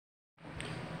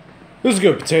This is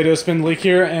good, Potato Spin Leak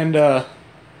here, and I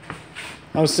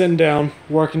was sitting down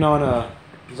working on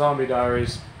Zombie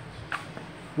Diaries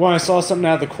when I saw something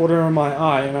out of the corner of my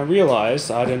eye, and I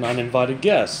realized I had an uninvited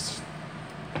guest.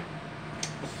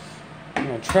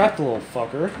 I trapped the little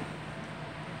fucker.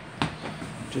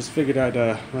 Just figured I'd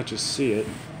let you see it,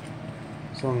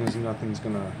 as long as nothing's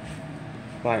gonna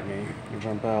bite me and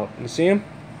jump out. You see him?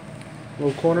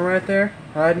 Little corner right there,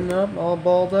 hiding up, all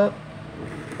balled up.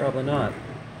 Probably not.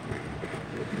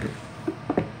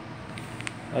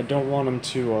 I don't want him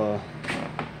to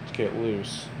get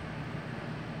loose.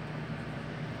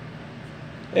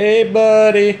 Hey,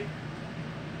 buddy.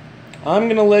 I'm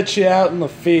gonna let you out in the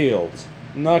field.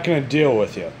 I'm not gonna deal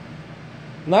with you.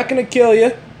 I'm not gonna kill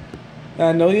you.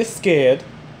 I know you're scared.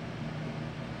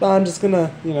 But I'm just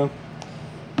gonna,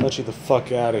 let you the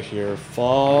fuck out of here,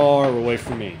 far away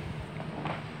from me.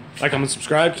 Like, comment,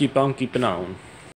 subscribe, keep on keeping on.